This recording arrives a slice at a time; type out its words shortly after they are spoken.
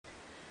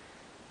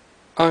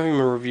I'm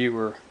a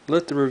reviewer.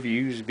 Let the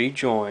reviews be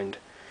joined.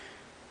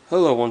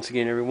 Hello once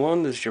again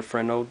everyone, this is your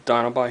friend old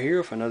Dinobot here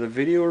with another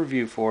video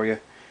review for you.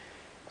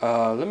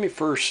 Let me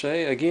first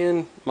say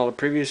again, my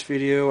previous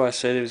video I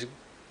said it was,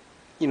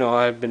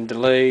 I've been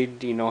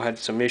delayed, had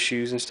some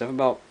issues and stuff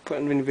about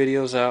putting any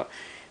videos out,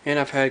 and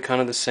I've had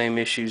kind of the same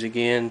issues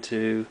again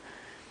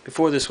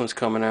before this one's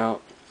coming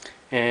out.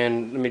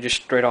 And let me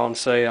just straight on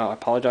say I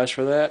apologize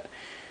for that.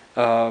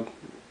 Uh,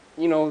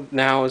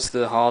 now is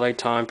the holiday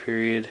time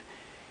period.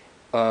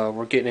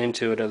 We're getting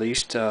into it at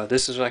least.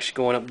 This is actually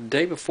going up the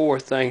day before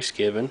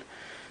Thanksgiving.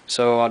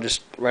 So I'll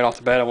just, right off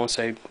the bat, I want to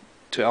say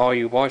to all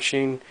you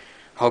watching,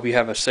 I hope you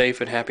have a safe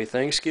and happy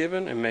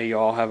Thanksgiving, and may you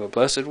all have a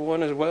blessed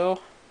one as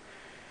well.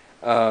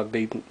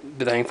 Be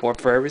thankful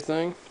for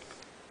everything.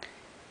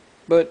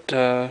 But,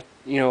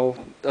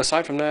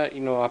 aside from that,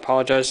 I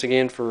apologize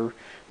again for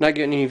not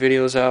getting any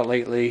videos out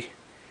lately.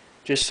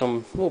 Just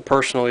some little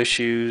personal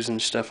issues and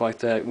stuff like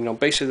that.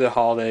 Basically the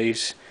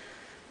holidays.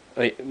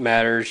 It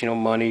matters,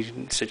 money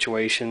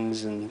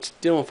situations and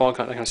dealing with all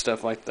kind of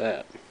stuff like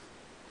that.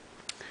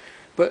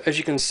 But as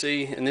you can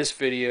see in this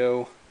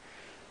video,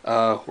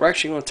 we're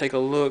actually going to take a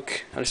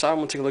look. I decided I'm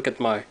going to take a look at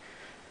my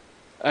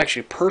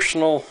actually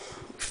personal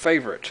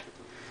favorite.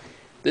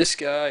 This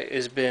guy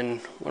has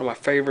been one of my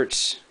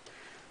favorites,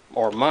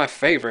 or my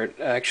favorite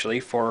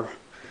actually, for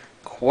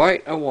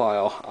quite a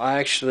while.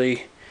 I've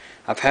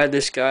had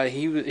this guy.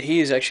 He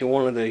is actually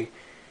one of the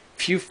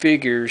few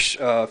figures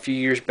a few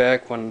years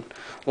back, when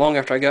long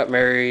after I got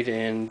married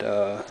and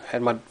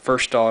had my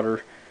first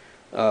daughter,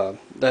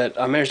 that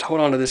I managed to hold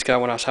on to this guy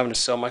when I was having to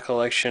sell my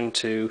collection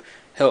to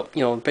help,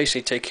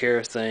 basically take care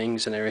of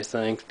things and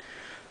everything.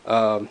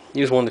 He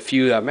was one of the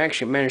few that I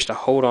actually managed to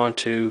hold on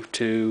to,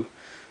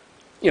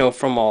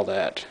 from all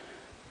that.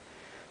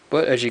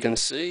 But as you can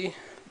see,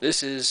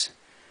 this is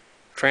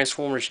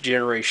Transformers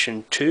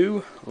Generation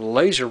 2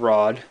 Laser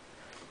Rod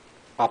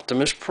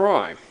Optimus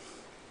Prime.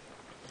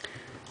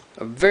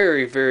 A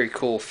very, very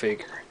cool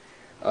figure.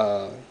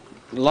 A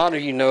lot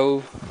of you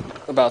know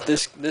about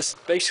this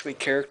basically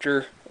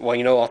character. Well,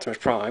 you know Optimus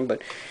Prime,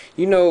 but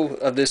you know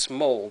of this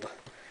mold.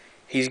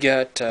 He's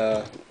got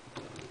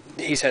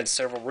he's had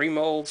several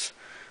remolds.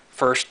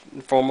 First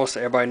and foremost,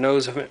 everybody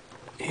knows of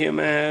him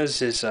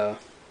as is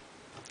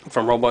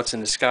from Robots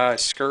in the Sky,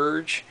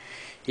 Scourge.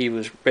 He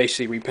was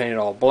basically repainted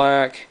all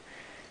black.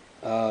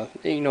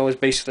 It's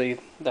basically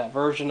that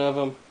version of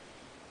him.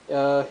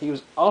 He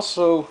was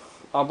also,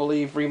 I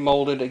believe,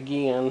 remolded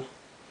again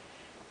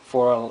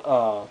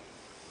for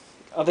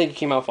I think it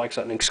came out like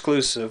something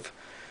exclusive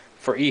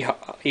for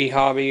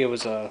E-Hobby. It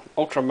was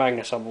Ultra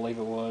Magnus, I believe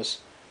it was.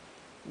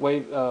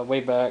 Way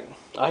back.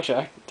 Actually,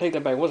 I take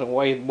that back. It wasn't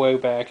way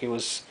back. It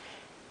was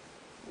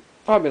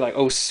probably like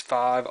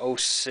 05,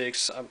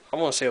 06. I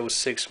want to say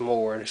 06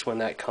 more is when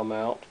that come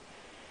out.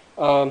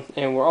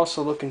 And we're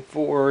also looking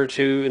forward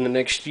to, in the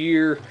next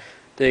year,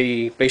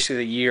 basically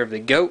the year of the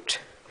goat,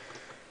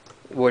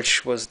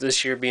 which was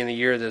this year being the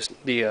year of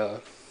the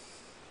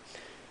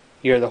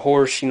year of the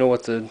horse,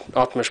 with the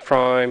Optimus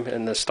Prime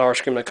and the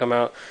Starscream that come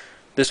out.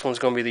 This one's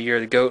going to be the year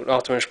of the goat.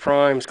 Optimus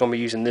Prime is going to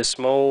be using this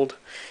mold.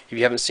 If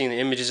you haven't seen the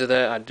images of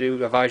that, I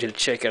do advise you to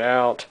check it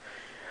out.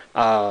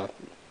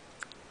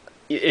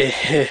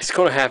 It's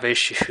going to have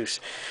issues,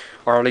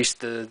 or at least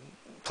the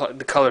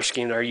color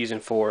scheme they're using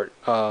for it.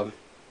 But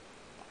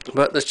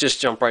let's just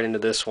jump right into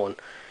this one.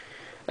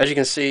 As you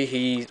can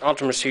see,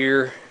 Optimus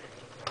here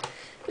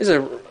is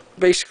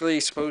basically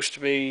supposed to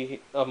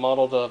be a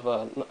model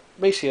of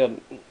basically a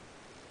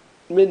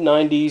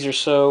mid-90s or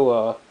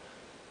so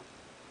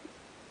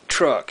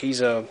truck.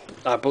 He's I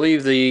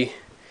believe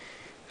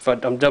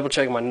I'm double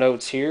checking my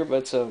notes here, but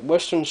it's a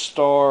Western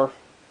Star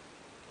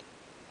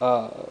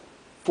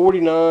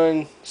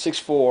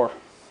 4964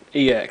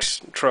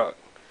 EX truck.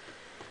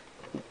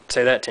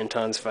 Say that 10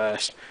 times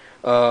fast.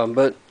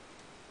 But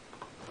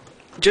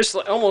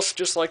almost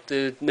just like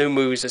the new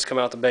movies that's come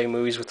out, the Bay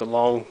movies, with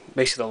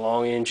basically the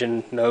long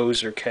engine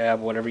nose or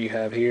cab, whatever you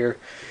have here.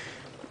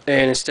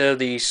 And instead of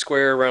the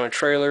square around a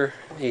trailer,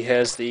 he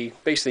has the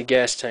basically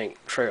gas tank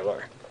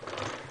trailer.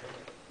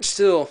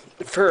 Still,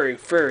 very,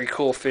 very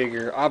cool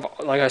figure.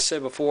 Like I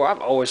said before, I've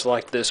always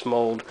liked this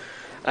mold.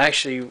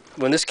 Actually,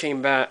 when this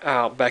came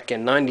out back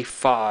in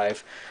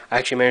 '95, I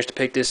actually managed to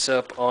pick this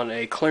up on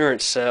a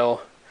clearance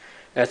sale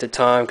at the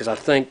time, because I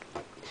think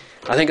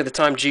at the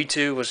time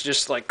G2 was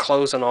just like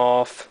closing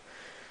off,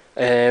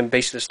 and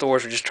basically the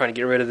stores were just trying to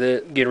get rid of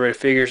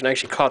figures, and I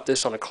actually caught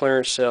this on a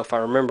clearance sale, if I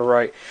remember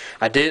right.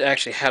 I did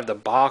actually have the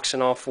box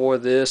and all for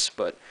this,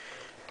 but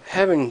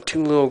having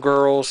two little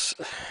girls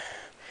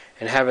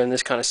and having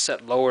this kind of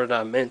set lower than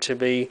I meant to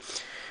be,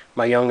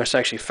 my youngest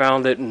actually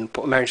found it and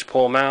managed to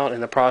pull them out.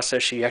 In the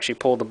process, she actually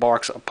pulled the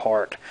box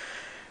apart.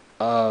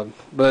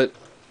 But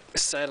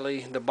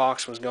sadly, the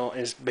box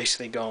is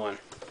basically gone.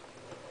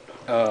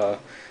 I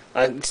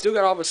still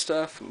got all the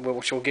stuff,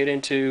 which we'll get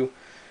into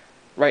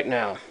right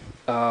now.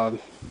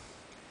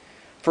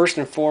 First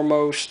and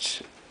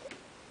foremost,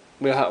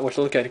 we'll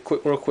look at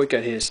real quick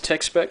at his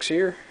tech specs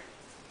here.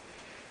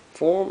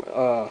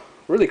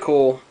 Really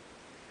cool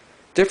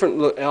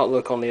different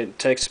outlook on the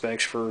tech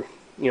specs for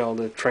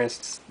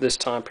this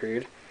time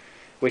period.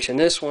 Which in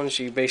this one,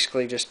 you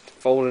basically just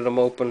folded them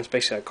open. It's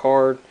basically a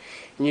card,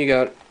 and you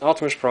got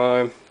Optimus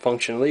Prime,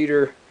 function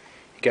leader.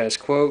 You got his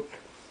quote: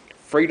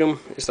 "Freedom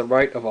is the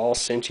right of all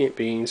sentient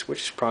beings,"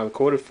 which is Prime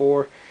quoted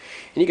for.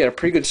 And you got a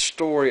pretty good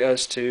story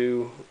as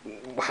to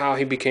how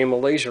he became a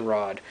laser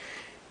rod.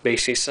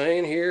 Basically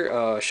saying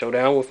here,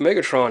 showdown with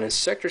Megatron in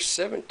Sector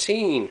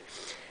 17,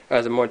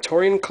 the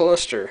Mortorian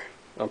Cluster.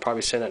 I'm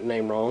probably saying that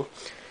name wrong.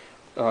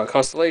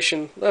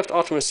 Constellation left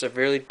Optimus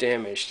severely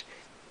damaged.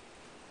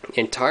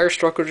 Entire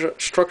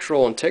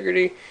structural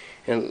integrity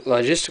and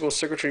logistical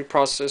circuitry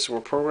processes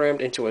were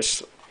programmed into a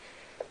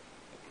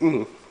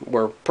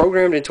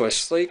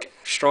sleek,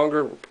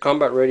 stronger,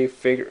 combat-ready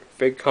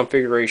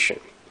configuration.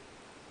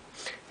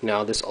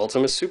 Now, this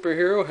ultimate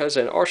superhero has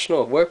an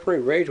arsenal of weaponry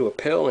ready to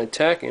repel and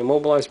attack and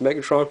immobilize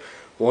Megatron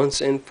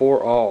once and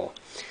for all.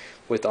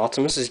 With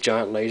Optimus's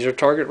giant laser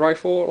target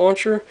rifle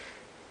launcher,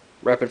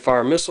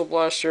 rapid-fire missile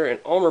blaster, and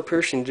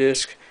armor-piercing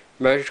disc,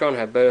 Megatron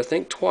had better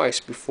think twice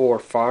before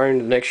firing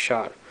the next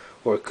shot,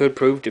 or it could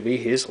prove to be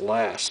his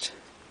last.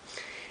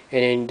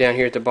 And then down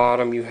here at the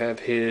bottom, you have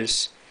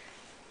his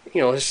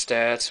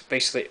stats.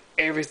 Basically,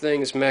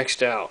 everything is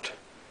maxed out.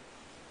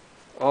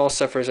 All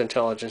except for his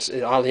intelligence.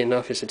 Oddly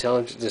enough, his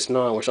intelligence is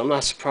 9, which I'm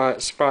not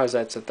surprised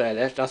that's at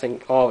that. I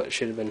think all of it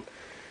should have been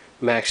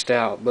maxed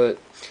out. But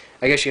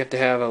I guess you have to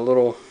have a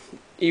little,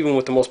 even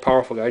with the most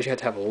powerful guys, you have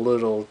to have a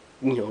little,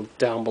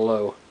 down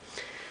below.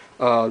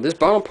 This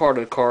bottom part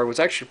of the card was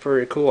actually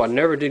pretty cool. I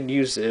never did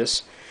use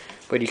this,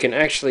 but you can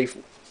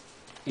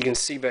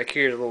see back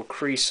here the little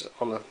crease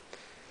on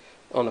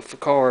the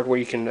card where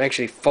you can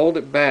actually fold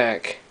it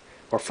back,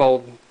 or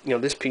fold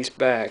this piece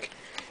back,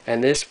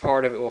 and this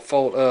part of it will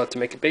fold up to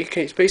make it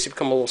basically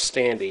become a little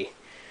standy.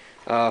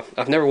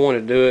 I've never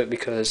wanted to do it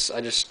because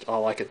I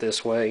like it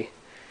this way,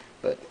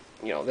 but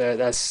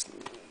that's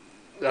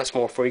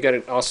more for you. Got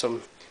an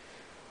awesome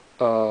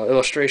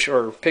illustration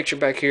or picture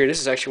back here.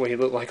 This is actually what he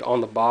looked like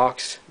on the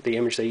box, the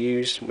image they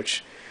used,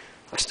 which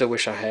I still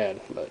wish I had,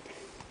 but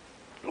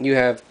you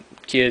have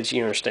kids,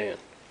 you understand.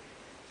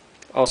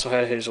 Also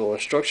had his little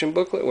instruction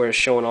booklet where it's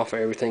showing off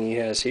everything he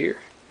has here,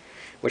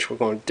 which we're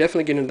going to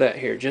definitely get into that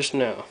here just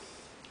now.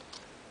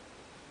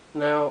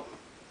 Now,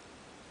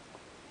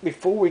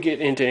 before we get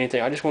into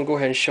anything, I just want to go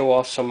ahead and show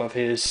off some of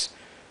his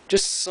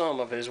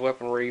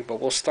weaponry,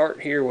 but we'll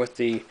start here with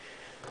the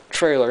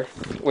trailer,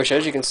 which,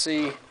 as you can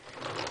see,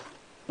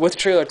 with the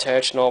trailer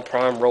attached and all,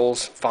 Prime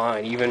rolls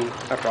fine, even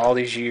after all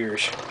these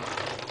years.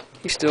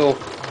 He still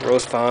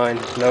rolls fine,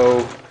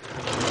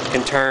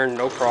 can turn,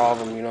 no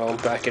problem,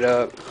 back it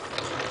up,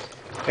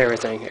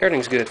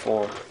 everything's good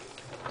for him.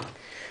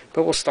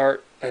 But we'll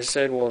start, as I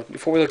said,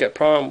 before we look at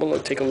Prime, we'll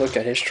take a look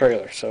at his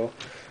trailer. So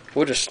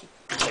we'll just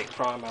take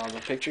Prime out of the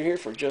picture here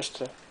for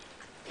just a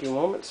few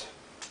moments,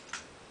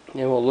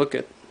 and we'll look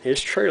at his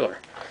trailer.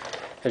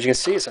 As you can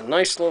see, it's a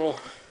nice little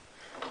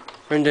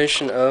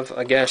rendition of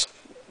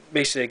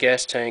basically a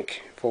gas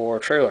tank for a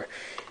trailer.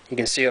 You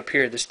can see up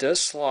here, this does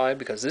slide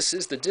because this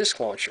is the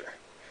disc launcher.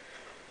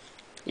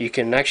 You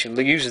can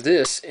actually use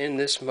this in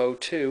this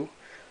mode too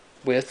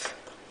with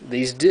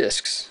these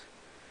discs.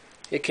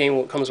 It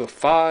comes with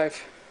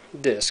 5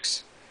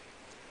 discs.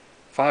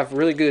 5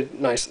 really good,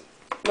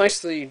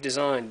 nicely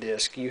designed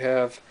discs.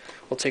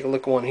 We'll take a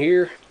look at one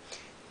here.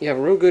 You have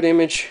a real good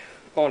image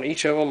on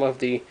each of them of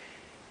the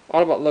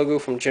Autobot logo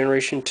from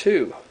Generation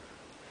 2.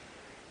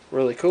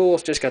 Really cool.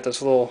 It's just got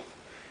this little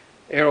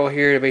arrow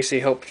here to basically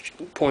help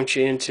point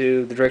you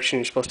into the direction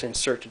you're supposed to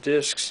insert the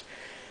discs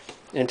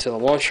into the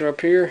launcher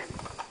up here,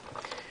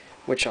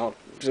 which I'll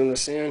zoom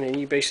this in, and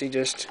you basically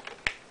just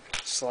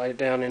slide it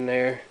down in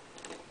there.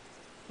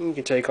 You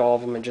can take all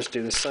of them and just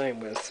do the same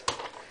with.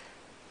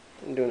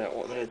 I'm doing that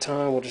one at a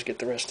time. We'll just get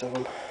the rest of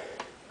them.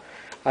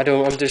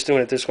 I'm just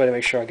doing it this way to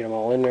make sure I get them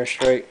all in there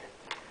straight.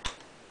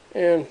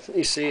 And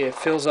you see it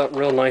fills up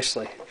real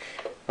nicely.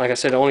 Like I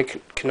said, it only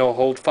can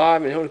hold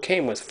 5, and it only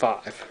came with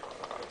 5.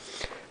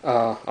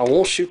 I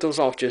won't shoot those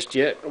off just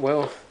yet.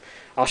 Well,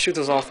 I'll shoot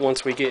those off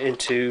once we get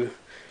into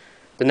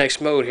the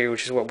next mode here,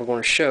 which is what we're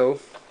going to show.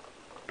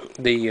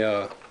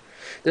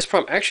 This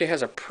Prime actually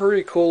has a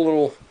pretty cool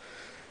little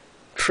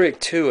trick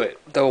to it,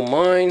 though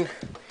mine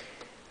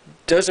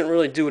doesn't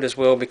really do it as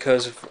well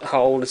because of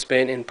how old it's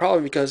been, and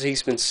probably because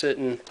he's been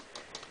sitting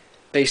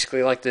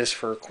basically like this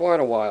for quite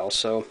a while.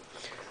 So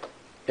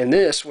in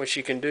this, what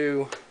you can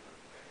do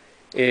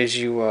is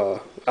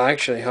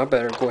I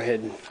better go ahead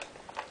and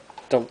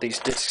dump these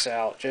discs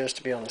out just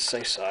to be on the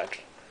safe side,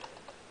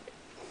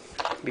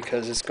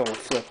 because it's going to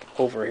flip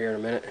over here in a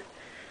minute.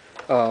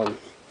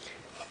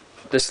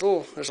 There's a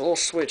little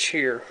switch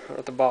here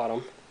at the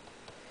bottom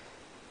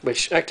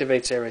which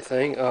activates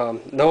everything.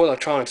 No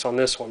electronics on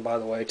this one, by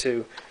the way,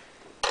 too.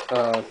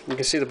 You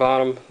can see the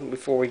bottom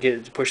before we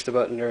get to push the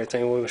button and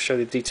everything. We'll show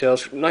you the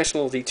details. Nice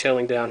little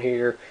detailing down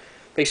here,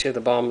 basically at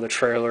the bottom of the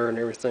trailer and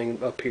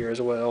everything up here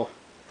as well.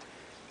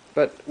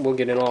 But we'll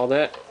get in all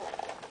that.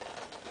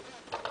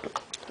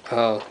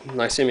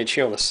 Nice image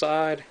here on the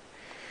side.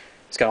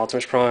 It's got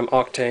Optimus Prime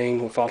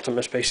Octane with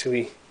Optimus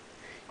basically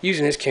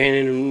using his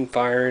cannon and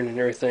firing and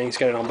everything. It's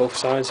got it on both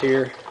sides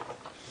here.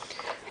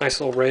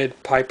 Nice little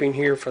red piping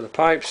here for the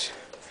pipes.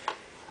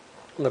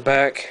 On the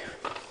back,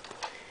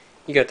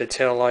 you got the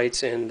tail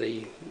lights and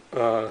the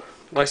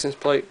license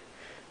plate,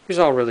 which is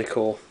all really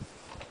cool.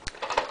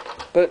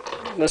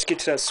 But let's get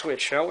to that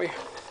switch, shall we?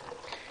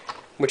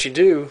 What you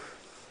do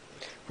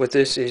with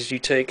this is you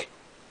take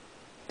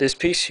this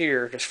piece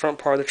here, this front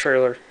part of the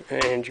trailer,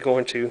 and you're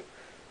going to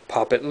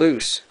pop it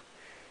loose.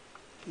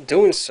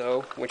 Doing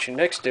so, what you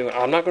next do,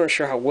 I'm not going to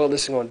show how well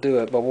this is going to do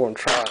it, but we're going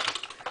to try it.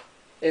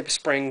 It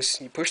springs,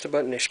 you push the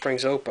button, it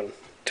springs open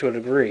to a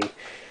degree,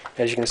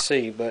 as you can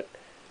see, but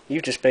you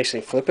just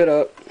basically flip it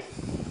up.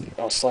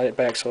 I'll slide it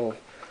back so,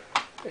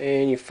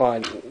 and you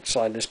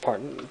slide this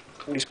part,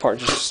 these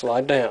parts just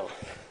slide down.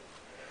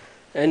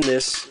 And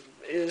this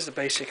is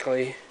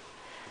basically,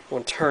 I'm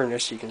going to turn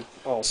this so you can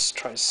all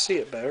try to see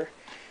it better.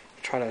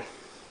 Try to,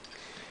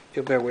 if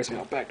you'll bear with me,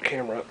 I'll back the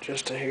camera up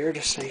just to here,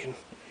 just so you can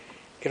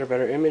get a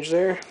better image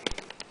there.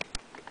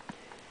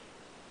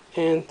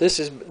 And this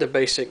is the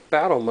basic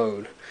battle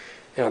mode.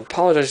 And I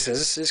apologize because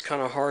this is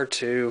kind of hard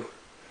to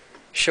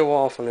show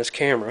off on this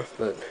camera,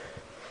 but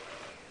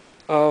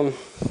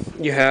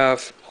you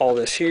have all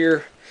this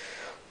here.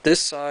 This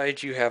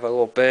side you have a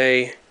little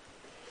bay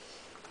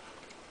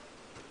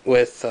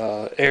with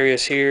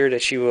areas here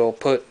that you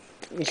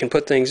can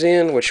put things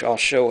in, which I'll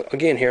show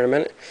again here in a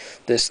minute.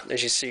 This,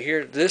 as you see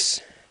here,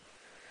 this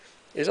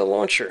is a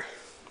launcher,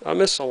 a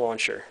missile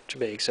launcher to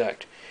be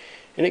exact,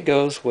 and it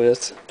goes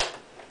with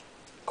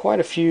quite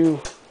a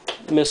few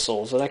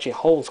missiles. It actually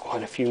holds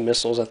quite a few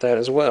missiles at that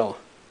as well.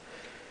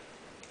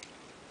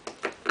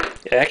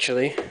 It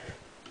actually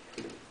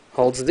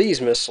holds these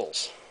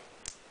missiles.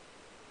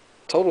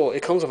 Total,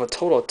 it comes with a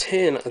total of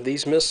 10 of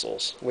these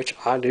missiles, which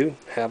I do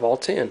have all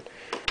 10.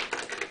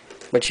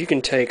 But you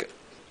can take,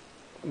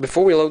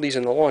 before we load these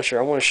in the launcher,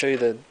 I want to show you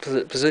the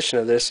position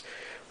of this.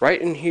 Right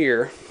in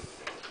here,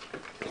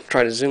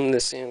 try to zoom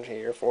this in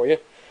here for you.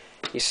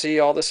 You see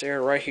all this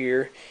area right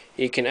here.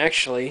 You can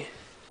actually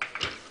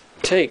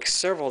take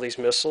several of these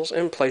missiles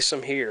and place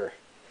them here.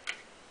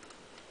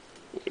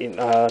 You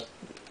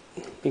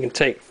can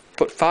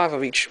put five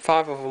of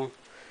them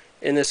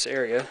in this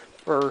area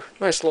for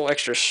nice little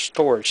extra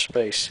storage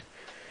space.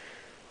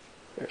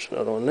 There's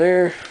another one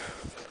there.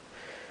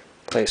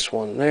 Place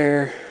one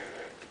there.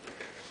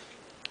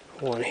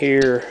 One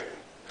here.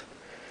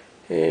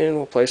 And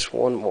we'll place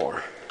one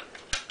more.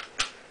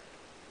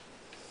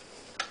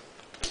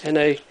 And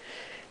they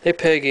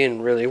peg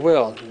in really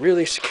well,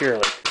 really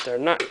securely. They're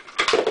not,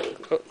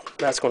 oh,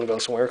 that's going to go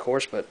somewhere, of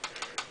course, but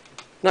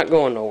not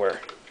going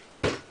nowhere.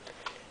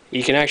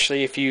 You can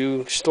actually, if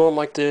you store them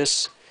like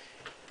this,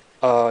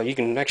 you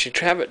can actually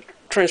have it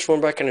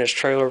transform back into this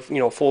trailer,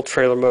 full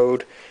trailer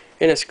mode,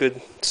 and it's good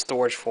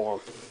storage for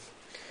them.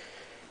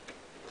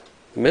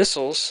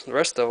 Missiles, the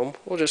rest of them,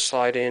 will just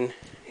slide in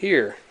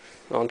here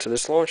onto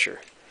this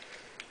launcher.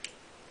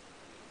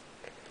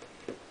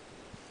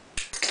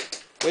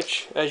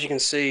 Which, as you can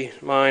see,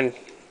 mine,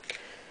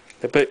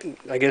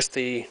 I guess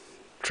the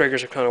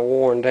triggers are kind of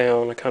worn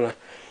down. I'm going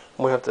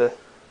to have to,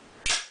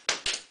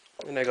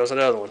 and there goes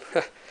another one.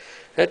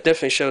 That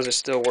definitely shows it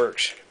still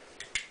works.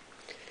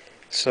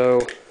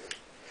 So,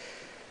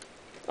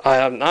 I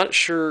am not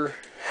sure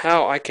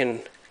how I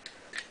can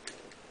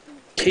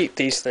keep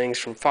these things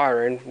from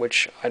firing,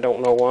 which I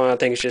don't know why. I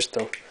think it's just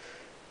the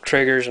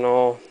triggers and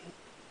all.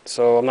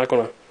 So I'm not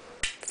going to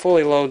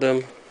fully load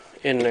them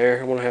in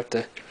there. I'm going to have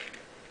to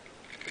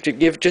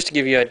just to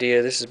give you an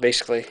idea. This is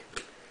basically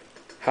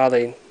how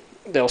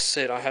they'll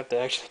sit. I have to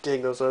actually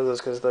dig those others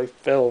because they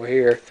fell over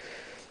here.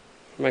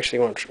 I'm actually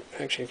going to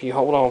if you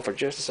hold on for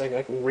just a second,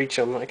 I can reach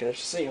them. I can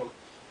actually see them.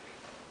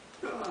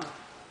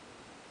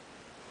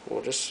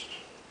 We'll just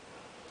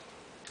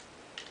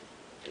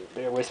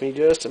bear with me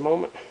just a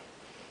moment.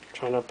 I'm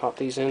trying to pop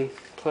these in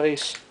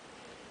place,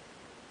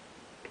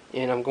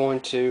 and I'm going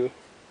to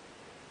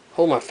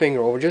hold my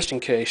finger over just in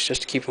case,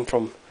 just to keep them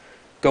from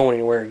going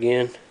anywhere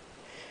again.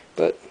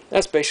 But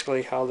that's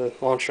basically how the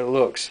launcher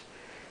looks.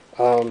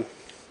 Let's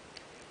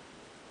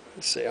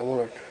see.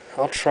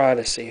 I'll try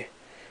to see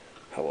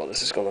how well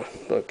this is going to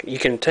look. You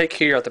can take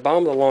here at the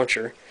bottom of the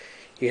launcher.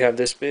 You have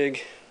this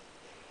big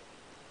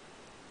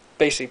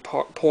basic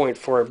point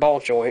for a ball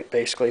joint.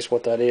 Basically, is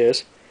what that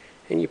is,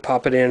 and you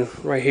pop it in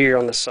right here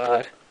on the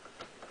side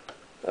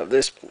of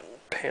this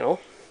panel,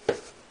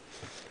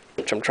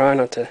 which I'm trying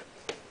not to.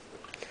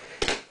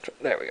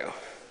 There we go.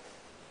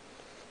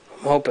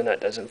 I'm hoping that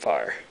doesn't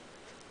fire.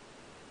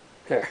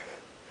 There.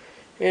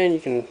 And you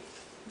can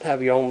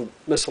have your own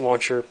missile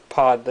launcher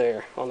pod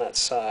there on that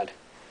side.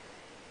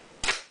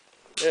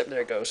 Yep,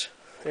 there it goes.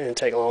 It didn't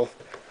take long.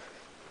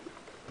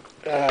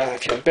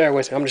 If you bear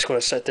with me, I'm just going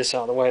to set this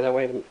out of the way. That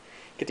way to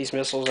get these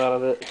missiles out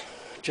of it,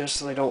 just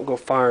so they don't go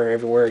firing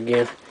everywhere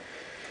again.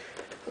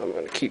 I'm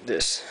going to keep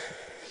this.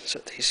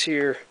 Set these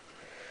here.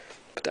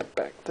 Put that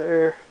back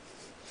there.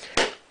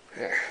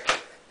 There.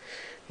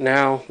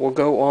 Now we'll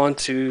go on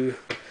to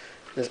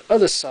this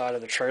other side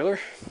of the trailer.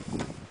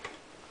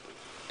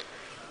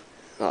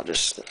 I'll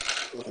just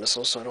those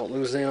missiles so I don't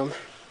lose them.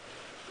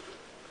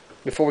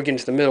 Before we get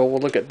into the middle,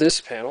 we'll look at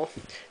this panel.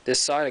 This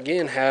side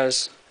again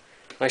has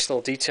nice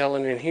little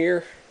detailing in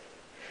here,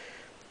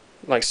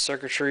 like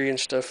circuitry and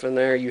stuff in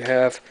there. You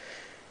have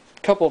a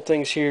couple of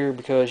things here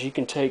because you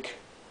can take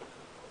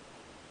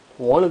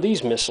one of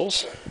these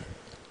missiles,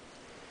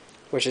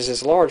 which is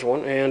this large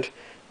one, and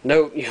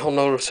you'll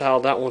notice how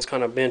that one's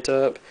kind of bent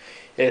up.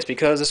 And it's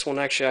because this one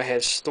actually I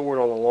had stored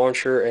on the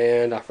launcher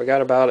and I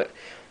forgot about it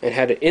and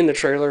had it in the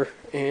trailer,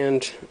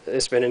 and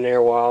it's been in there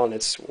a while and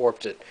it's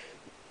warped it.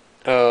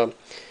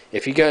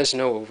 If you guys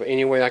know of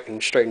any way I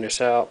can straighten this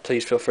out,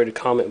 please feel free to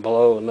comment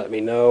below and let me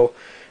know.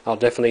 I'll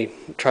definitely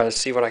try to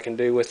see what I can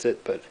do with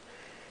it, but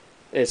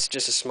it's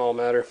just a small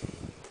matter.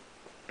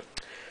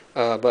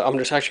 But I'm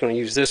just actually going to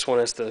use this one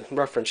as the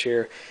reference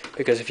here,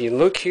 because if you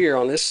look here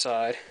on this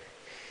side,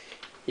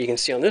 you can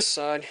see on this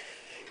side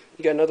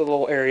you got another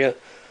little area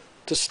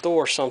to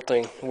store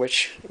something,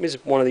 which is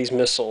one of these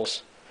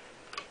missiles.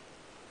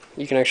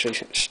 You can actually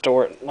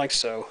store it like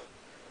so.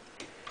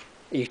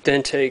 You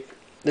then take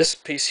this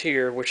piece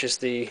here, which is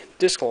the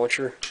disc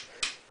launcher,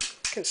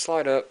 can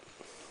slide up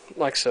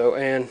like so,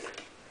 and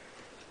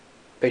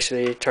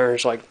basically it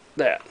turns like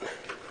that.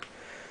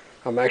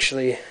 I'll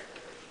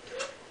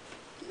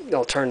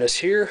turn this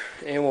here,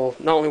 and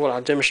not only will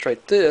I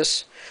demonstrate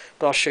this,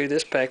 but I'll show you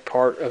this back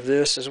part of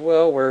this as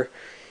well, where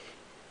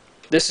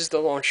this is the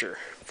launcher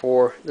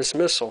for this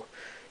missile.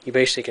 You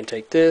basically can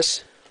take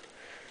this,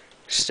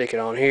 stick it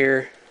on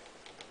here.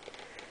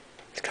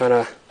 It kind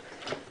of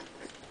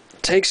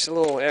takes a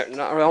little, I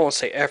don't want to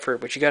say effort,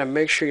 but you got to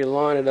make sure you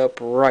line it up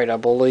right, I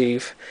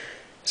believe.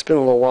 It's been a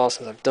little while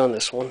since I've done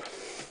this one.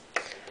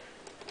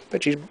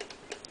 But you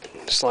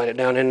slide it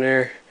down in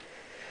there.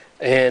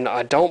 And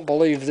I don't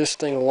believe this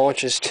thing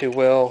launches too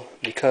well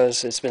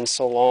because it's been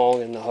so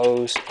long in the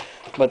hose.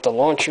 But the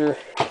launcher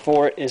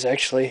for it is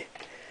actually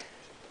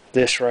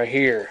this right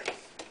here.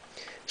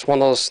 It's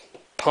one of those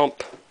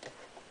pump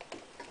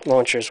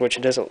launchers, which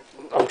it doesn't,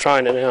 I'm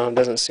trying it now, it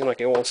doesn't seem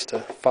like it wants to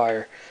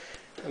fire.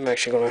 I'm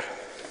actually going to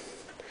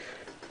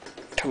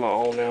come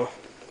on now.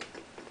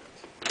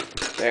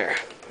 There.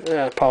 I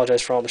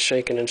apologize for all the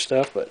shaking and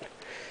stuff, but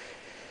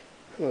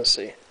let's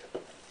see.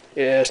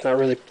 Yeah, it's not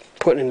really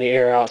putting any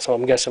air out, so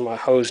I'm guessing my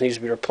hose needs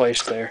to be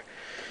replaced there.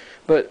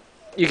 But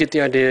you get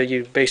the idea.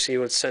 You basically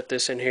would set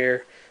this in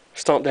here,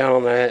 stomp down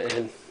on that,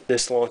 and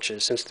this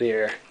launches into the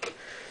air.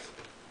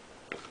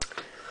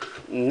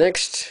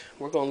 Next,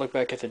 we're going to look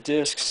back at the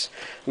discs.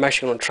 I'm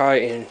actually going to try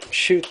and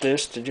shoot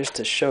this just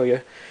to show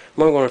you.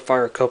 I'm only going to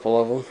fire a couple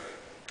of them.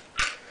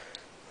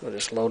 I'll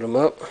just load them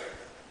up,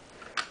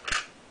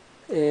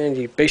 and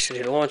you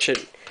basically launch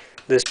it.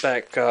 This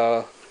back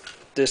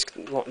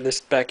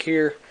this back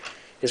here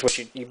is what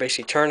you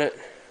basically turn it,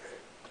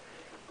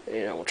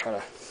 and we'll try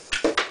to.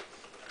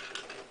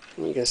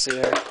 You can see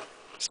there,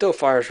 still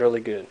fires really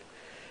good.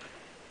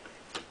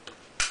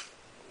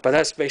 But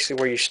that's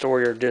basically where you store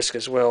your disc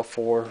as well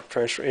for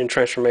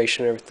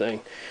transformation and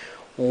everything.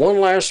 One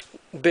last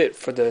bit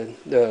for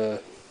the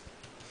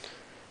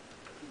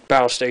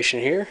battle station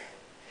here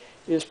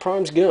is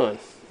Prime's gun,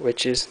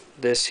 which is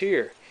this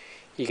here.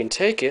 You can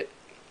take it.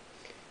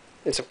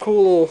 It's a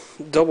cool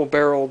little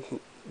double-barreled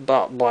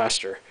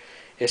blaster.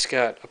 It's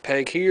got a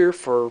peg here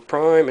for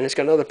Prime, and it's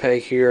got another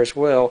peg here as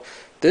well.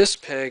 This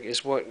peg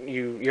is what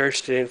you're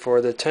interested in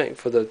for the tank,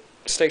 for the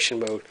station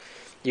mode.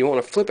 You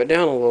want to flip it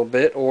down a little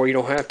bit, or you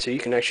don't have to. You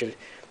can actually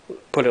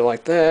put it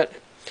like that.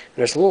 And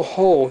there's a little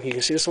hole. You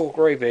can see this little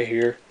gray bit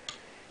here.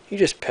 You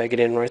just peg it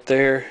in right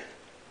there,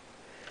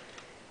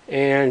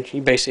 and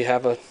you basically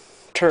have a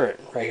turret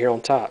right here on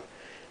top.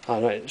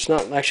 It's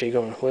not actually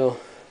going well.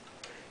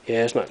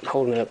 Yeah, it's not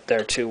holding it up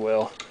there too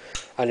well.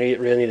 I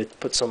really need to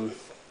put some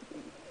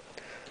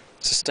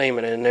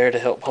sustainment in there to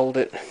help hold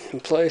it in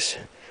place.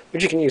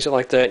 But you can use it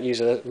like that. Use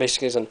it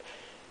basically as an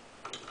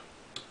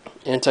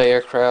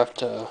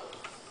anti-aircraft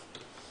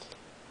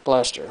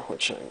blaster,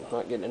 which I'm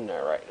not getting in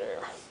there right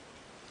there.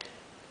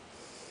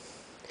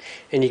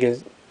 And you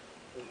can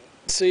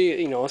see,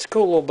 it's a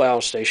cool little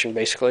battle station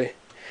basically.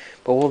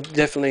 But we'll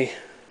definitely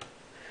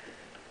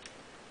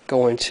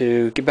going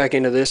to get back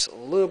into this a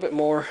little bit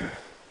more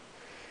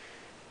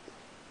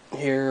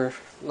here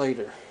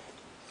later,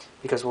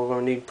 because we're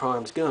going to need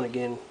Prime's gun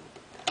again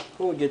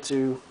when we get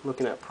to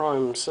looking at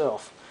Prime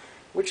himself,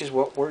 which is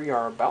what we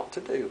are about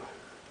to do.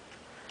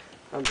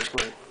 I'm just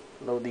going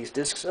to load these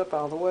discs up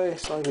out of the way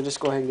so I can just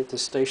go ahead and get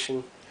this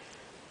station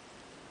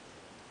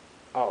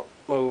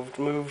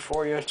moved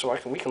for you, so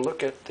we can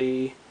look at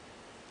the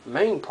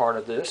main part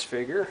of this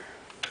figure.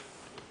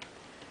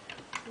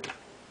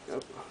 Oh,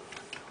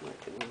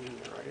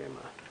 right here,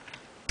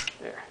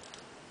 there.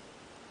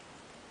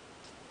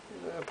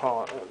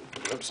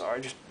 I'm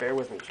sorry, just bear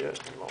with me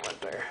just a moment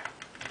there.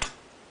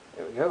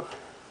 There we go.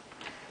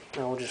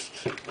 Now we're just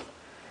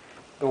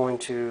going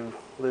to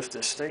lift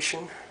this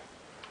station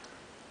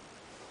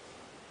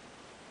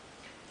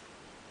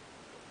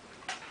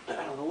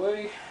out of the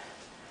way,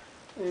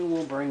 and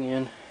we'll bring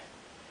in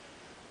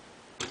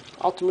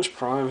Optimus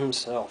Prime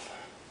himself.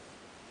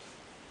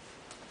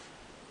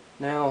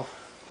 Now,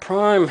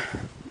 Prime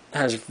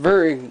has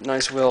very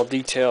nice well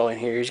detail in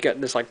here. He's got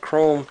this like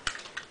chrome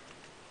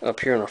up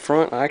here in the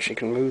front. I actually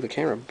can move the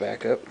camera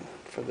back up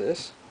for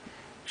this.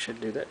 Should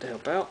do that to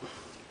help out.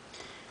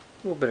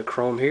 A little bit of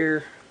chrome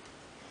here.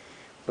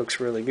 Looks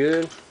really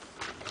good.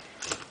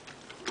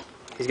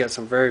 He's got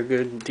some very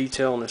good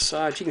detail on the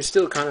sides. You can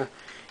still kind of,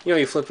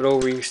 you flip it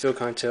over, you can still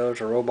kind of tell there's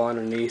a robot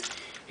underneath.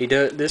 He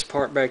does this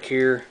part back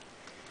here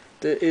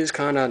that is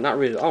kind of not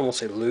really, I won't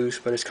say loose,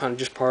 but it's kind of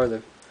just part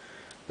of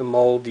the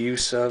mold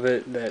use of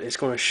it that it's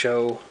going to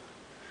show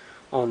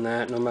on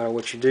that no matter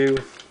what you do.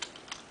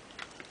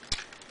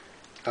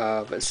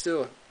 But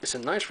still, it's a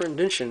nice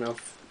rendition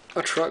of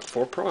a truck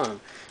for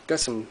Prime. Got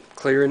some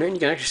clear in there. You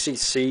can actually see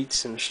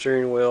seats and the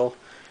steering wheel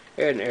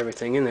and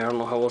everything in there. I don't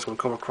know how well it's going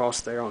to come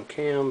across there on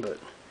cam, but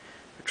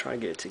I'll try to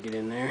get it to get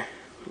in there.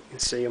 You can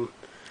see them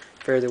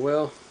fairly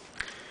well.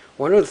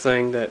 One other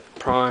thing that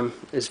Prime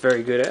is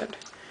very good at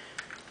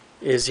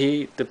is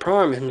the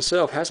Prime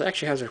himself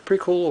actually has a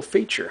pretty cool little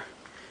feature.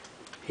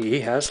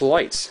 He has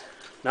lights,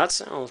 not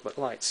sounds, but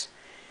lights.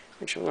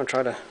 Which I'm going to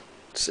try to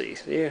see.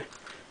 Yeah,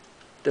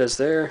 does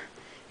there.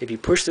 If you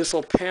push this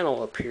little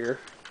panel up here,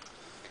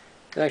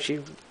 it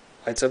actually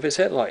lights up his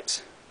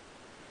headlights.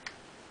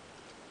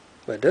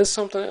 But it does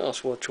something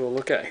else, which we'll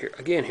look at here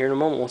again here in a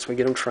moment once we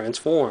get him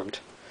transformed.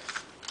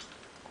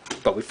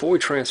 But before we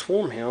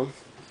transform him,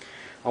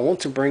 I want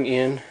to bring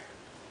in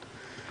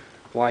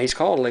why he's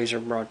called Laser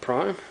Rod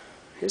Prime,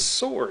 his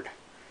sword.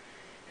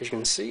 As you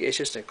can see, it's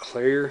just a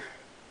clear,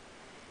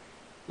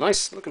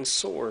 nice looking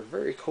sword,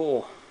 very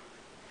cool.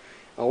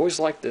 I always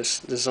like this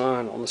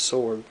design on the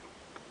sword.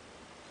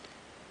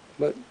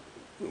 But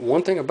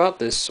one thing about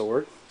this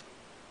sword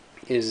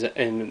is,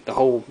 and the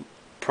whole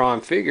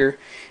Prime figure,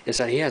 is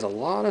that he has a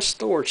lot of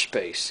storage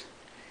space.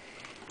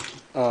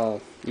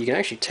 You can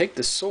actually take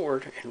the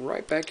sword and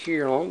right back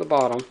here along the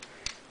bottom,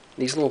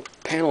 these little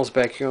panels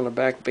back here on the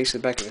back, basically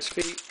the back of his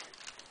feet.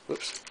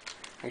 Whoops,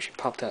 I actually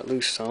popped that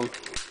loose some.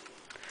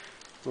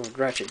 Little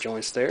ratchet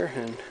joints there,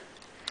 and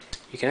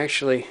you can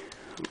actually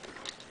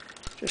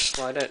just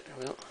slide that.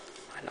 Well,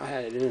 I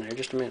had it in there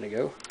just a minute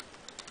ago.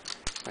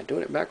 Am I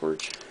doing it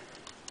backwards?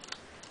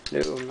 No,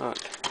 I'm not.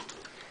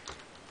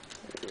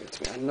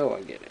 I know I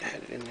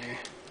had it in there.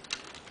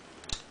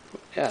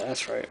 Yeah,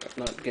 that's right.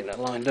 I'm not getting it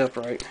lined up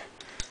right.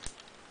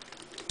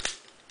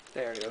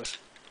 There it goes.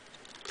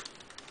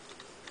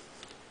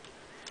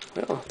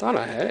 Well, I thought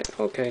I had it.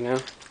 Okay, now.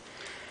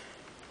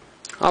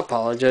 I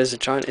apologize.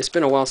 It's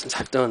been a while since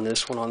I've done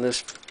this one on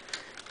this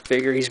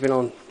figure. He's been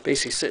on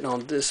basically sitting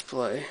on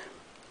display.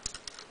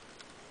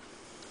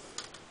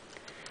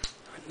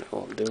 I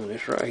know I'm doing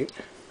this right.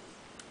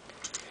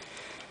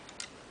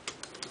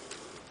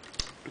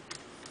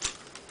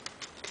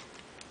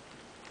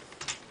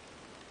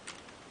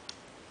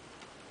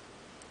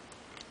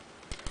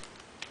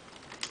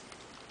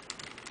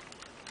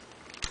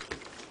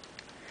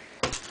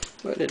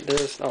 But it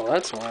does. Oh,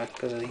 that's why,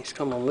 because he's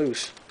coming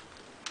loose.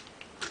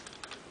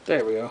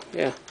 There we go.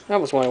 Yeah,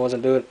 that was why I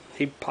wasn't doing it.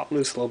 He popped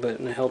loose a little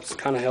bit, and it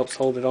kind of helps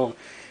hold it on.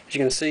 As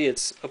you can see,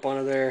 it's up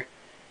under there.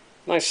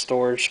 Nice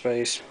storage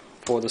space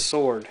for the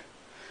sword.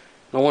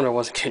 No wonder I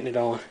wasn't getting it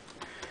on.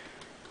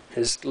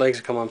 His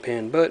legs come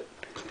unpinned. But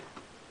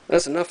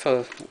that's enough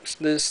of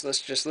this. Let's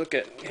just look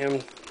at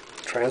him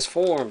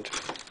transformed.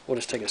 We'll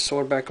just take his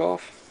sword back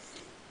off.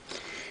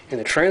 And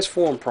the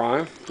transform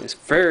Prime is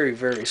very,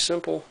 very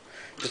simple.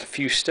 Just a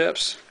few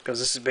steps, because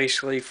this is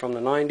basically from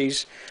the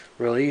 90s,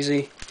 real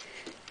easy.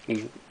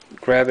 You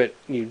grab it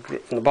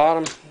from the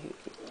bottom,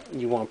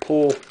 you want to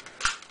pull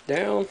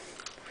down,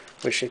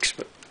 which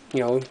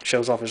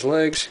shows off his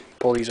legs.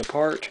 Pull these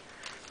apart,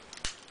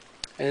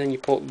 and then you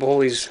pull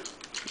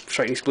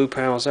straighten these blue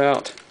panels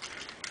out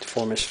to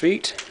form his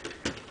feet.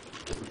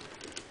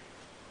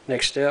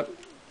 Next step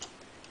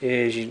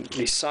is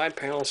these side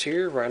panels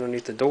here, right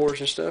underneath the doors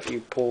and stuff.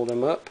 You pull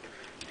them up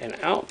and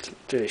out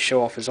to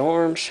show off his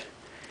arms.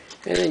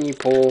 And then you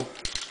pull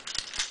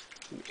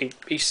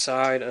each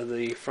side of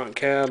the front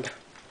cab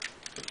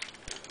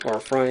or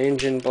front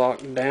engine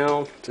block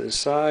down to the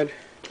side.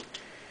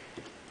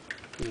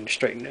 And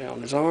straighten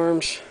down his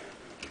arms.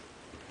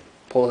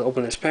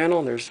 Open this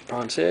panel. There's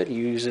Prime's head.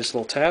 You use this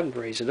little tab to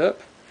raise it up.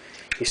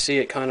 You see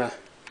it kind of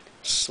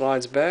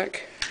slides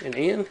back and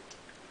in.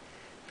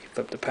 You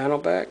flip the panel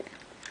back.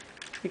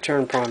 You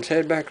turn Prime's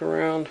head back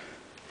around.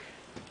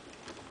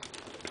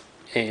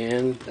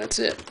 And that's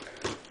it.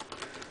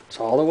 That's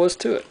all there was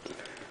to it.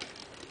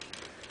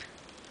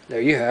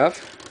 There you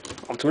have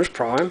Optimus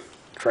Prime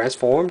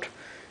transformed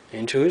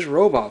into his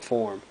robot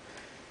form.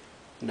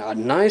 Now, a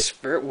nice,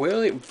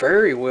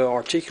 very well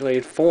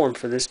articulated form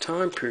for this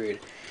time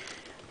period.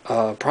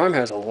 Prime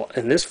has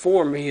in this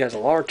form, he has a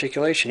lot of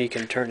articulation. He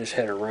can turn his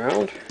head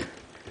around,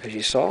 as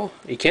you saw.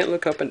 He can't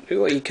look up and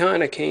do it. He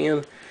kind of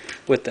can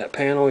with that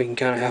panel. You can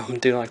kind of have him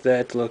do like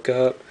that to look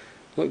up,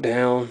 look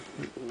down,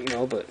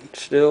 but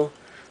still.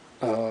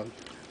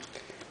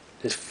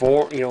 His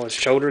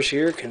shoulders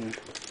here can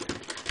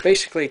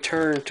basically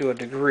turn to a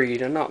degree.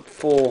 They're not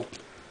full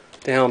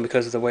down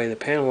because of the way the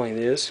paneling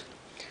is,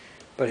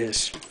 but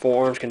his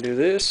forearms can do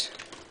this,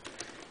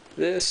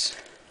 this.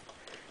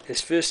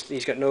 His fist,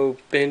 he's got no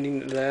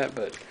bending to that,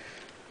 but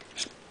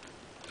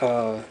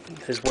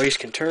his waist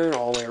can turn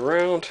all the way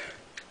around.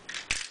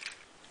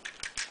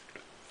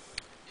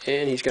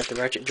 And he's got the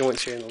ratchet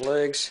joints here in the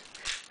legs,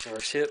 or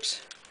his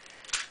hips.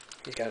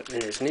 He's got it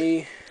in his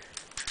knee.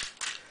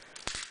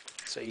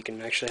 So you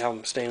can actually have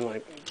him stand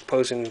like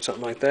posing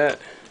something like that,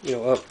 you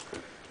know, up.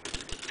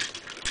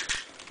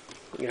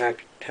 You can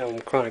have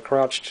him kind of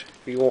crouched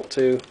if you want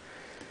to.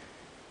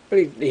 But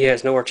he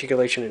has no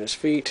articulation in his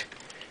feet.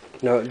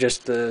 No,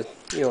 just the,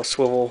 you know,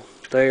 swivel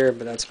there,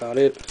 but that's about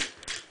it.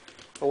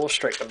 But we'll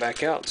straighten it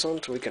back out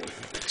some so we can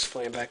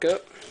explain back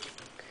up.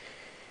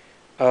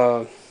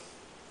 We're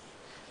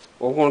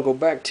going to go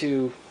back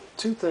to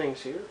two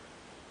things here.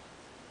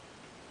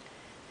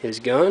 His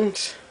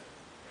guns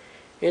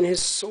and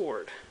his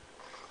sword.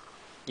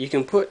 You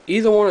can put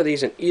either one of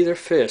these in either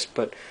fist,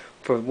 but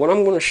for what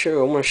I'm going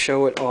to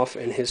show it off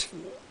in his,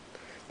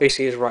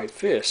 basically his right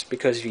fist,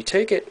 because if you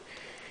take it,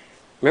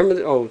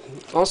 remember,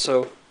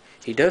 also,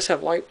 he does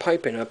have light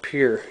piping up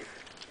here.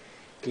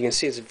 You can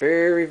see it's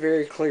very,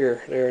 very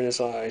clear there in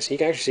his eyes. You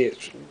can actually see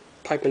it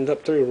piping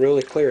up through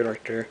really clear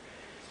right there,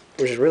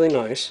 which is really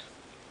nice.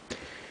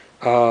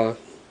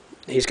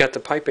 He's got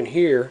the piping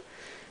here,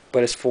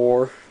 but it's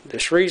for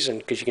this reason,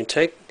 because you can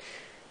take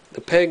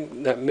the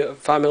peg, that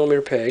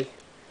 5mm peg,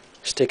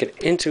 stick it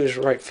into his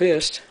right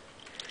fist,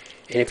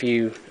 and if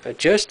you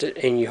adjust it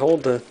and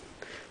you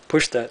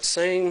push that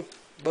same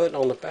button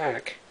on the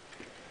back,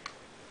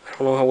 I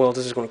don't know how well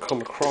this is going to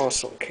come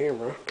across on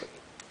camera, but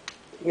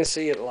you can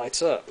see it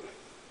lights up.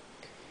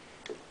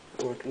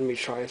 Let me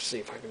try to see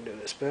if I can do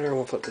this better. I'm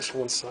going to put this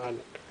one side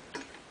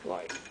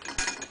light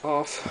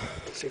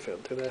off. See if it'll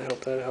do that,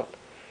 help that out.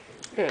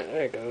 Yeah,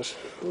 there it goes.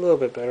 A little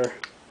bit better.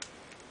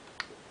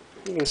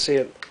 You can see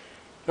it.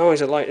 Not only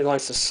is it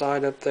lights the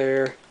side up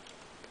there,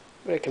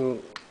 but it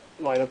can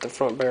light up the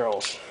front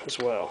barrels as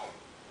well.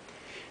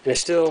 And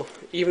it's still,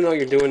 even though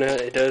you're doing that,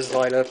 it does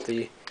light up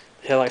the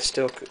headlights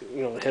still,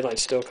 you know, the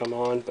headlights still come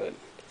on, but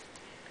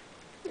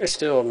it's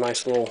still a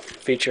nice little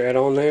feature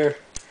add-on there.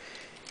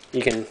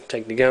 You can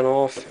take the gun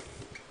off,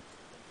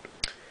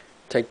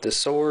 take the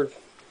sword,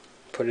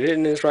 put it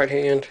in his right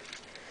hand,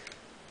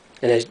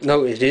 and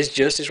no, it is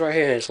just his right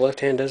hand. His left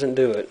hand doesn't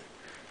do it,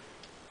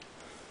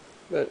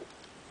 but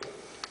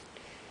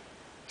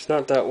it's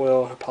not that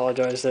well. I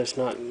apologize that it's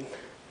not.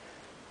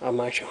 I'm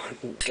actually.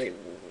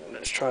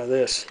 Let's try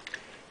this.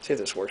 See if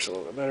this works a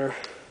little bit better.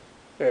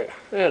 Yeah,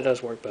 it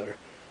does work better.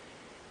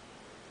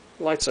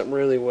 Lights up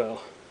really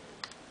well.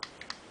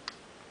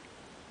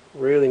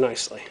 Really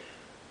nicely.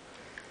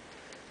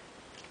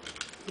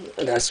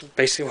 And that's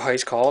basically why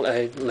he's called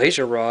a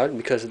laser rod,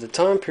 because at the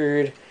time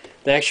period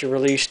they actually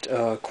released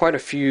quite a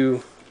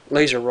few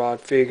laser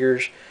rod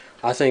figures.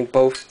 I think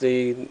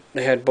they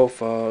had both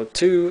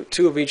two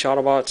of each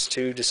Autobots,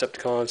 2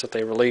 Decepticons that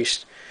they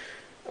released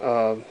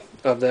of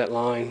that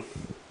line,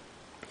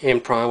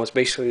 and Prime was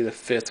basically the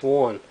 5th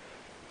one.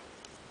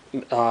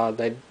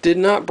 They did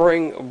not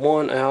bring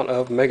one out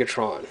of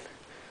Megatron,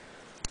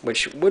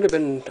 which would have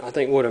been, I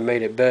think, would have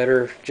made it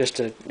better, just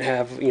to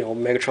have, you know,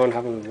 Megatron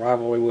having a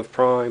rivalry with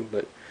Prime.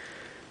 But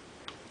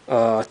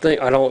I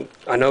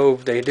know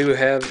they do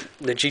have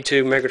the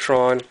G2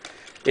 Megatron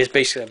is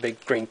basically a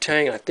big green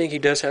tank. I think he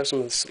does have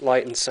some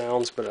light and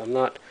sounds, but I'm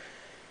not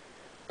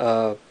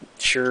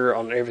sure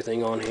on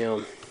everything on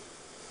him.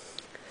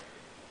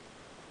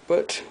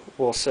 But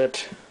we're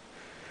actually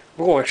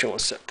going to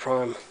set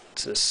Prime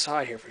to the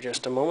side here for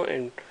just a moment,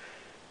 and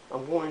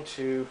I'm going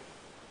to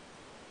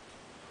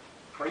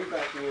bring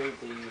back in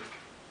the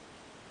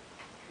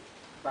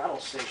battle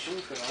station,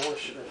 because I want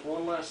to show, there's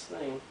one last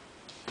thing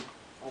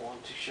I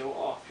want to show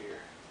off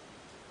here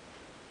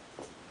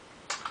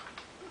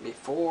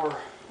before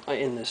I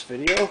end this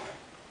video.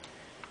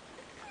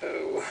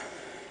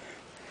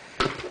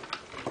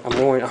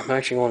 I'm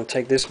actually going to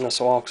take this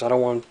missile off because I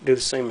don't want to do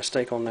the same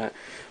mistake on that.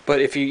 But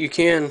if you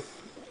can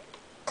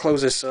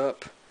close this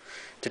up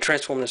to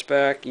transform this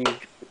back, you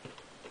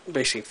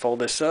basically fold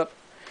this up.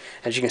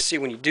 As you can see,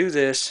 when you do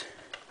this,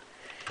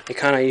 you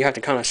have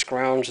to kind of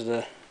scrounge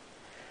the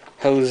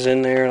hoses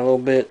in there a little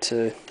bit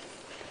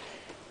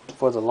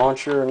for the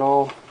launcher and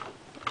all.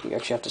 You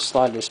actually have to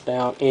slide this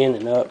down in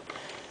and up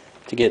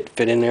to get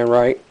fit in there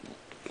right.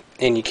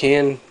 And you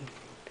can,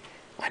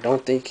 I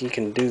don't think you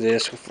can do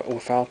this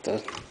without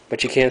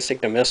but you can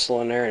stick the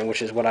missile in there, and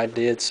which is what I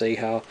did. See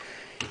how,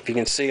 if you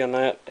can see on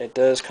that, it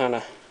does kind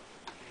of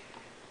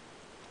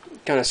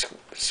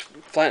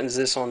flattens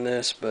this on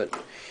this, but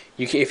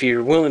if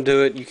you're willing to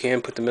do it, you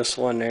can put the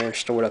missile in there,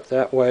 store it up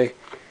that way.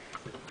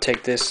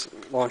 Take this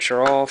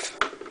launcher off,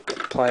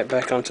 apply it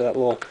back onto that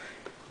little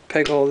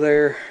peg hole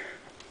there,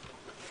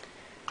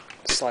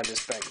 slide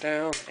this back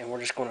down, and we're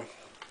just going to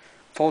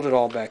fold it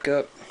all back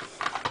up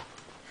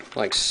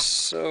like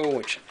so,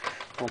 which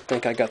I don't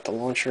think I got the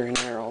launcher in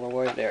there all the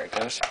way. There it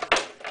goes.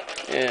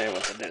 And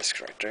with the disc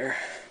right there.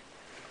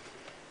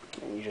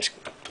 And you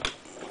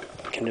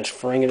can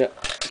just bring it up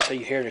until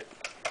you hear the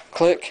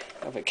click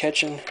of it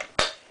catching.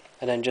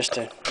 And then just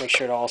to make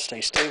sure it all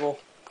stays stable,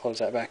 close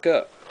that back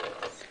up.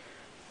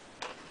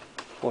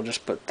 We'll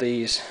just put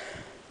these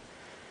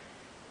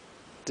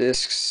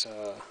discs,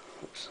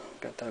 oops,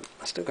 got that,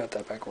 I still got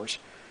that backwards,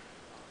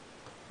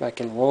 back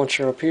in the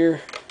launcher up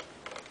here.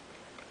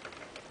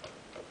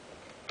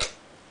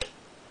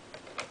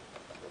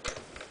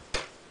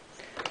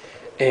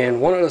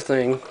 And one other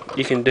thing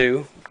you can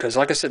do, because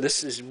like I said,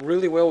 this is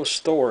really well with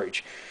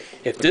storage.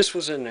 If this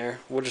was in there,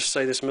 we'll just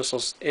say this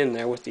missile's in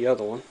there with the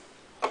other one.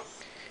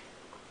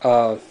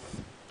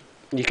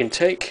 You can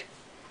take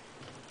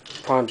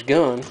Prime's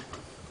gun.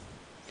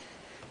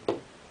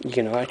 You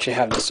can actually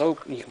have this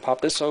open. You can pop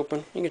this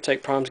open. You can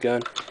take Prime's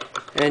gun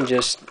and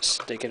just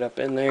stick it up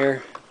in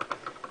there.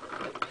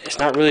 It's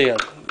not really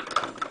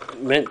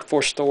meant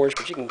for storage,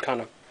 but you can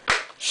kind of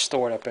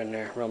store it up in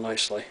there real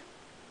nicely.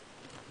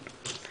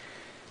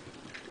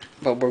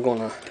 But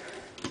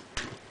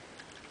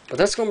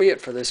that's gonna be it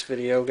for this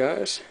video,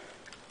 guys.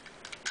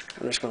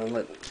 I'm just gonna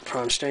let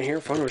Prime stand here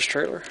in front of his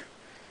trailer.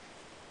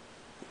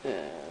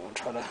 And I'll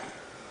try to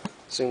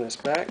zoom this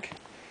back.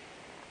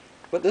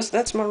 But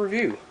that's my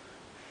review.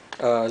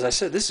 As I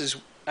said, this is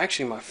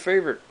actually my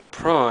favorite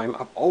Prime.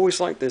 I've always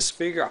liked this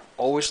figure. I've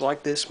always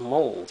liked this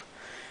mold.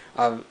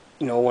 You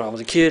know, when I was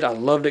a kid, I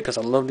loved it because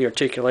I loved the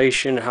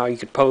articulation and how you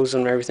could pose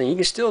them and everything. You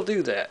can still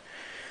do that.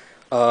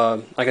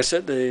 Like I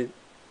said,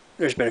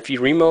 there's been a few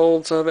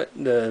remolds of it.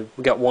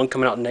 We got one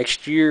coming out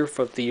next year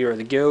for the Year of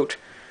the Goat,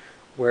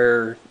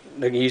 where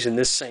they're using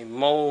this same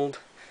mold.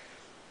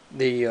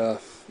 The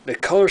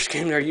color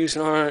scheme they're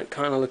using on it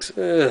kind of looks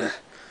ugh.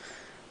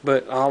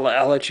 But I'll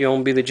let you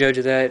all be the judge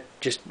of that.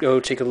 Just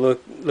go take a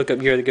look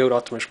up Year of the Goat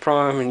Optimus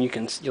Prime, and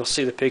you'll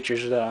see the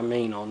pictures that I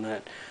mean on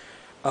that.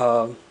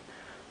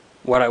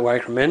 Would I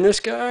recommend this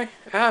guy?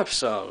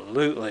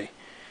 Absolutely.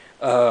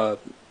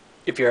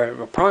 If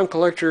you're a Prime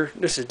collector,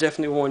 this is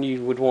definitely one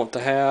you would want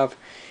to have.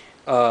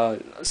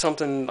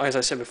 Something, as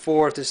I said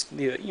before,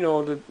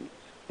 the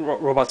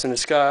robots in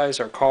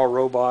disguise are called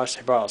robots.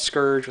 They brought out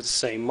Scourge with the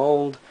same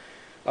mold.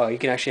 You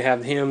can actually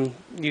have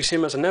use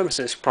him as a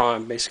Nemesis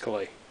Prime,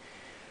 basically.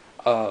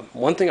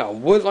 One thing I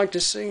would like to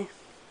see,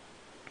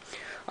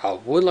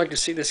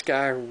 this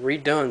guy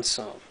redone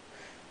some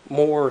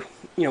more.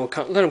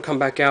 Let him come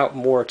back out,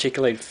 more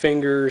articulated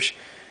fingers.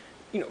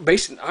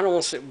 Basically, I don't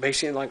want to say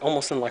basically like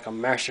almost in like a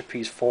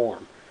masterpiece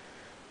form.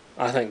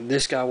 I think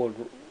this guy would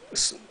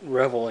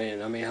revel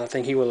in. I mean, I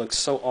think he would look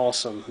so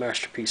awesome,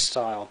 masterpiece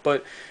style.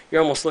 But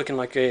you're almost looking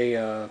like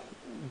a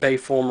Bay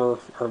former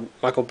or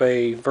Michael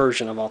Bay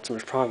version of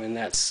Optimus Prime in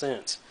that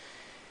sense.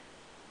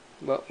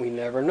 But we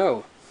never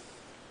know.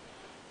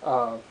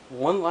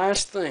 One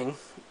last thing,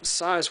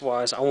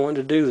 size-wise, I wanted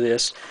to do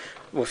this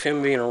with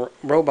him being a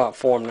robot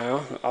form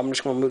now. I'm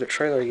just going to move the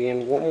trailer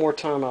again one more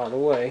time out of the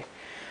way.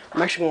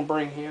 I'm actually going to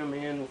bring him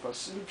in with a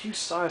few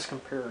size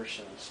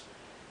comparisons.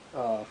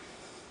 We're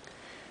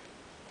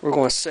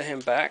going to set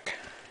him back,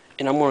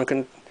 and we're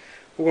going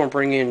to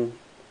bring in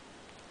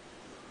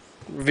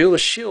Reveal the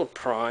Shield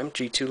Prime,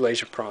 G2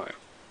 Laser Prime.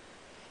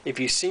 If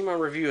you see my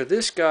review of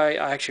this guy,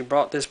 I actually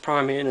brought this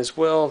Prime in as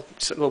well.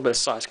 Just a little bit of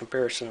size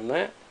comparison on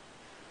that.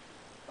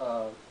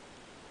 We're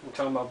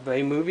talking about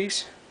Bay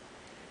movies.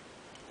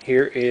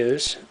 Here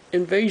is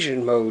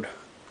Invasion Mode,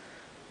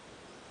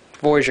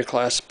 Voyager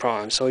class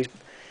Prime. So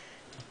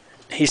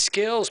he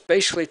scales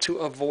basically to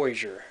a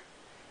Voyager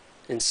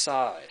in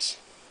size.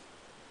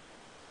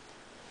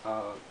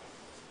 I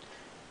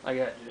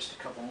got just a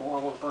couple more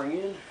I want to bring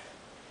in.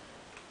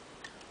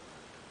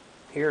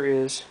 Here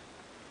is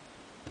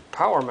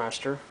Power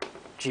Master,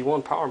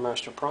 G1 Power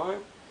Master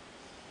Prime.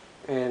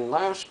 And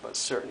last but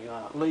certainly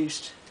not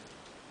least,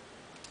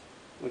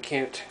 we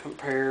can't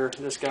compare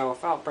this guy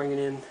without bringing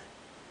in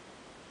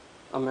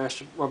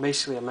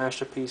basically a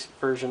masterpiece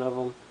version of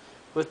him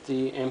with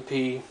the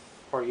MP,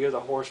 or You're the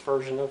Horse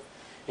version of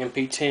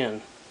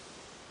MP10,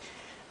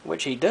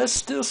 which he does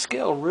still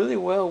scale really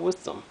well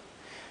with them.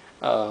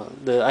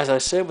 As I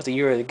said, with the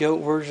Year of the Goat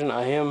version,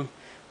 I'm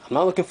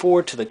not looking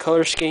forward to the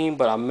color scheme,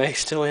 but I may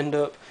still end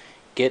up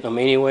getting them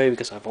anyway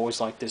because I've always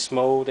liked this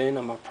mold and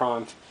I'm a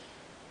Prime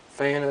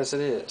fan as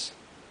it is.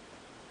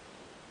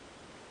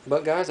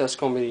 But guys, that's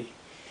going to be,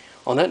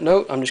 on that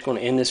note, I'm just going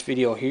to end this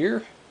video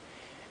here,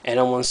 and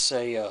I want to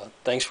say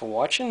thanks for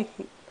watching,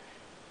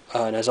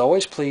 and as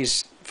always,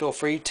 please feel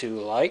free to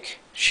like,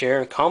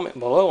 share, and comment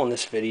below on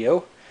this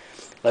video.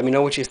 Let me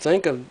know what you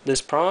think of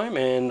this Prime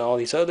and all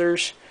these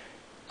others.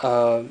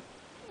 I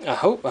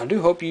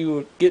do hope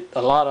you get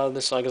a lot out of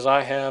this, like as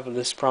I have, of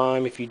this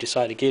Prime if you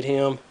decide to get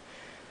him.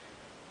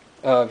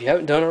 If you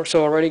haven't done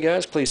so already,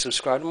 guys, please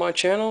subscribe to my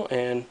channel,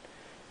 and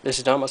this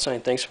is Don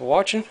saying thanks for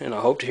watching, and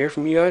I hope to hear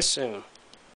from you guys soon.